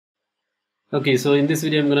Okay, so in this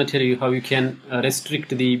video I'm going to tell you how you can restrict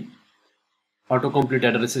the autocomplete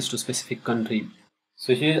addresses to specific country.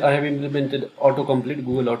 So here I have implemented autocomplete,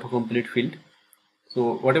 Google Autocomplete field.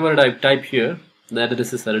 So whatever I type here, the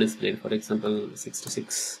addresses are displayed. For example,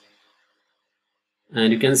 66.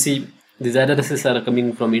 And you can see these addresses are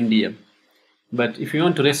coming from India. But if you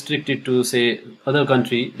want to restrict it to say other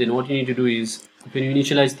country, then what you need to do is when you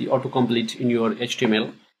initialize the autocomplete in your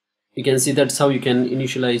HTML, you can see that's how you can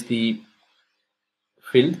initialize the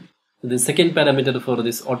field. The second parameter for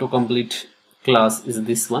this autocomplete class is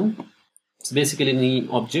this one. It's basically any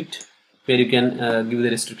object where you can give the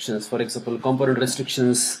restrictions. For example, component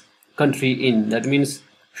restrictions country in, that means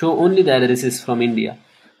show only the addresses from India.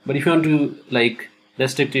 But if you want to like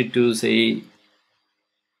restrict it to say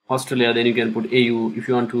Australia, then you can put AU. If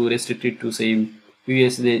you want to restrict it to say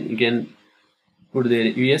US, then you can put the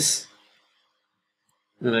US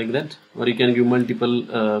like that, or you can give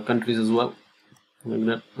multiple countries as well like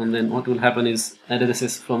that. And then what will happen is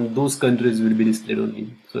addresses from those countries will be displayed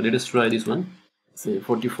only. So let us try this one, say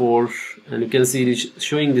 44, and you can see it is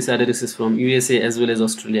showing this addresses from USA as well as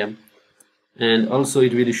Australia, and also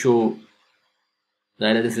it will show the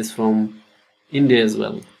addresses from India as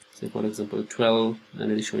well. Say for example 12,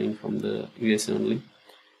 and it is showing from the USA only.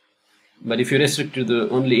 But if you restrict to the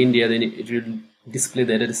only India, then it will display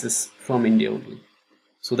the addresses from India only.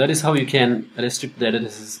 So that is how you can restrict the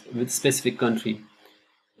addresses with specific country.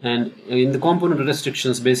 And in the component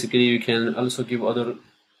restrictions, basically you can also give other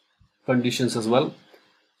conditions as well.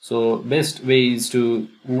 So best way is to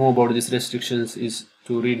know about these restrictions is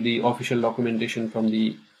to read the official documentation from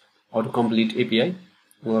the Autocomplete API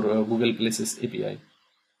or Google Places API.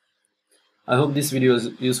 I hope this video is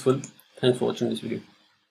useful. Thanks for watching this video.